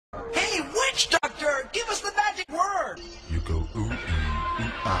witch doctor! Give us the magic word! You go ooh,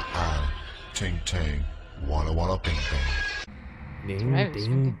 ooh, ting, ting, walla, bing, bang. Ding,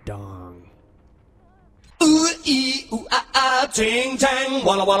 ding, dong. Ooh, ee, ooh, ting, tang,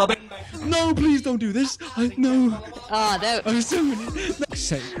 walla, bing, bang. No, please don't do this. No. Oh, that I'm so many. No,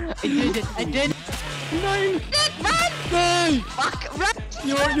 say. I did it. I did. Nine. Run! Nine. Fuck! Run!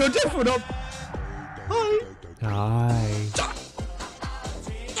 You're definitely not. Hi. Hi.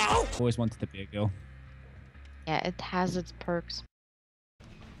 Always wanted to be a girl. Yeah, it has its perks.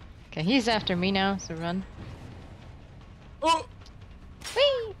 Okay, he's after me now, so run. Oh.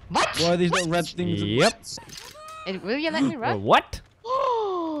 Whee! What? Why are these little red things? Yep. Will you let me run? What?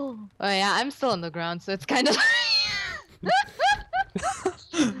 Oh yeah, I'm still on the ground, so it's kind of.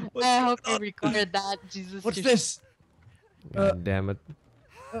 I hope you recorded that. Jesus. What's this? God damn it.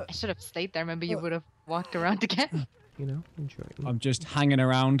 I should have stayed there. Maybe you would have walked around again. You know, enjoy. I'm just hanging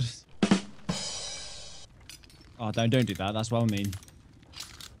around. Oh, don't do that. That's what I mean.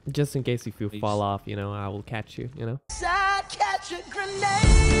 Just in case if you fall off, you know, I will catch you, you know? Catch a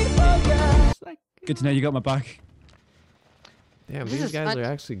grenade for ya. Good to know you got my back. Damn, This these is guys fun. are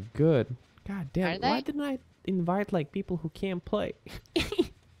actually good. God damn, Are they? why didn't I invite, like, people who can't play?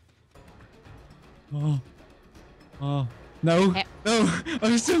 Oh. Oh. No. Eh. No.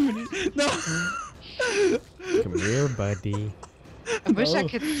 I'm so many. No. Come here, buddy. I wish I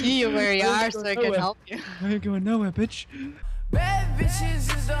could see you where you are so I could help you. I ain't going nowhere, bitch. Bad bitches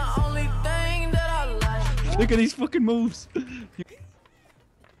is the only thing that I like. Look at these fucking moves.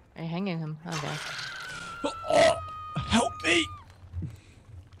 Are you hanging him? Okay. Oh, help me.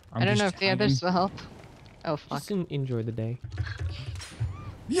 I don't know if the others will help. Oh fuck. Just enjoy the day.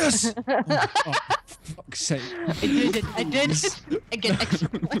 Yes. Oh, fuck's sake. I did it. I did it. I get extra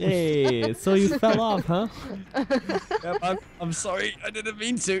points. Hey, so you fell off, huh? Yep, I'm sorry. I didn't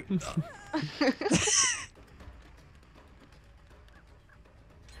mean to.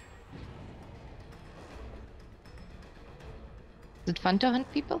 Is it fun to hunt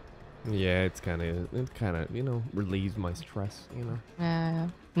people? Yeah, it kind of, you know, relieves my stress, you know?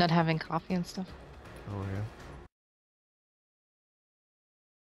 Not having coffee and stuff. Oh, yeah.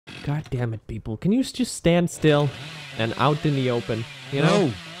 God damn it, people. Can you just stand still and out in the open, you know?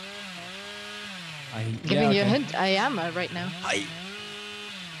 No. Giving you a hint, I am right now.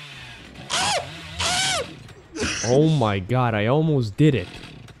 Oh my god, I almost did it.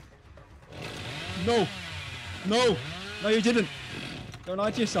 No. No. No, you didn't. Don't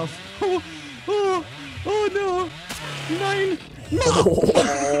lie to yourself. Oh, oh, oh no. 9.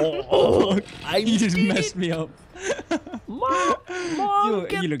 No. You just messed me up. Mom,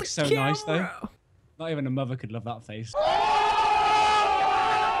 You look so nice though. Not even a mother could love that face.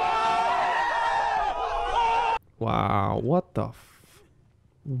 Wow, what the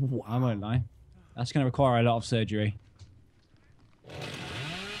I won't lie. That's going to require a lot of surgery.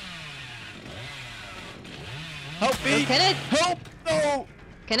 Help me! Oh, can I? Help! No!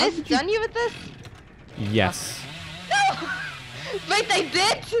 Can I stun you with this? Yes. No! Wait, I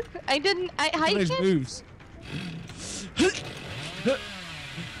did! I didn't. I Those can't. moves.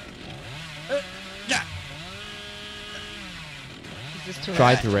 Yeah. This is too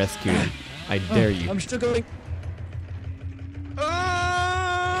Try much. to rescue him. I dare you. I'm struggling.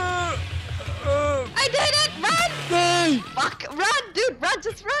 I did it! Run! No! Fuck! Run, dude! Run!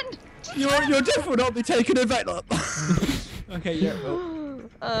 Just run! You're definitely not be taking a vet up. Okay, yeah. Well.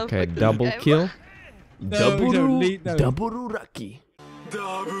 Okay, double kill. No, we don't need no. Double-raki.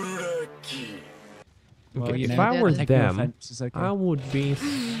 Well, Okay, you if know, I were take no them, offense, it's okay. I would be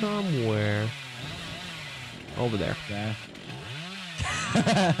somewhere over there. There.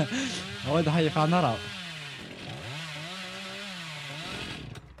 I wonder how you found that out.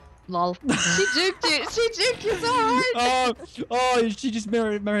 Lol. She juked you! She juked you so hard! Oh, she just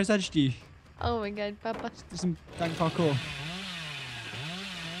mirror's edged you. Oh my god, Papa. Do some dank parkour.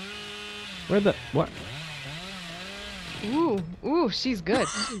 Where the what? Ooh, she's good.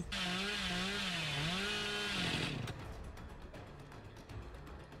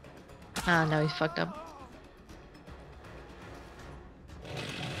 Ah, no, he's fucked up.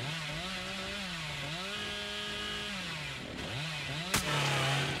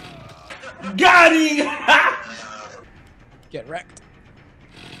 Got him! Get wrecked.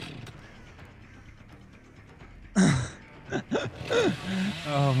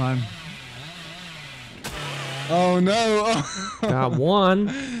 Oh man. Oh no! Got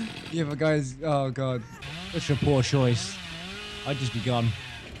one. Yeah, but guys, oh god, such a poor choice. I'd just be gone.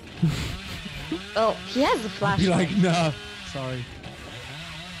 Oh, he has a Be flashlight. like, nah, sorry.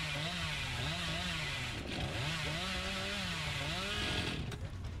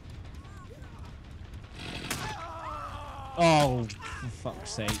 Oh, for fuck's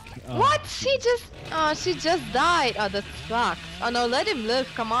sake. Oh. What? She just died. Oh, that sucks. Oh no, let him live.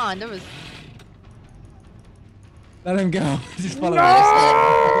 Come on, that was. Let him go. Just follow No! us.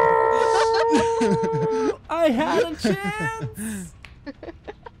 I had a chance.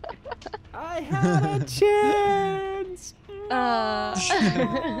 I had a chance. I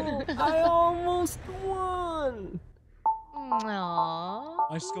almost won. Aww.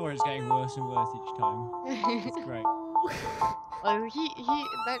 My score is getting worse and worse each time. It's great. Well,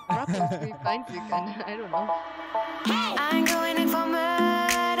 that grapples me finds you again. I don't know. I'm going in for murder.